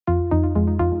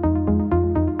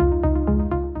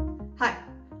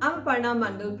Aparna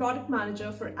Mandal, Product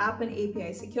Manager for App and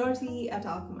API Security at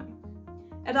Akamai.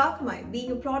 At Akamai,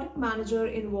 being a product manager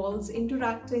involves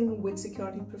interacting with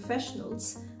security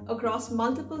professionals across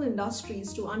multiple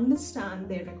industries to understand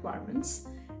their requirements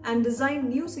and design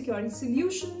new security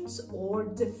solutions or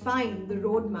define the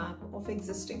roadmap of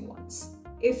existing ones.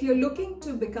 If you're looking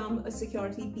to become a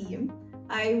security PM,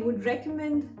 I would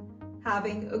recommend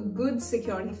having a good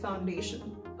security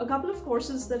foundation. A couple of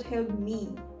courses that helped me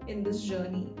in this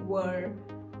journey were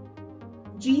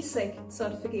GSEC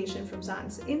certification from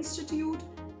Science Institute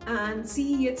and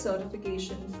CE8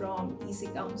 certification from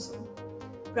EC Council.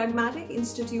 Pragmatic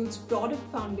Institute's Product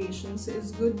Foundations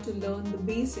is good to learn the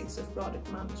basics of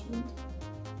product management.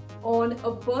 On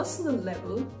a personal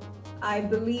level, I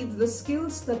believe the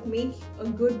skills that make a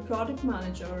good product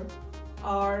manager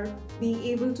are being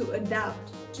able to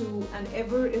adapt to an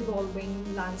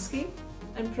ever-evolving landscape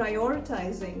and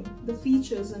prioritizing the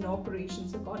features and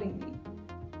operations accordingly,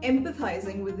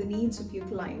 empathizing with the needs of your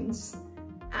clients,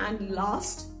 and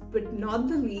last but not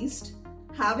the least,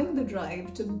 having the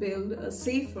drive to build a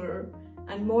safer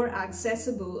and more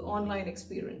accessible online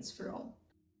experience for all.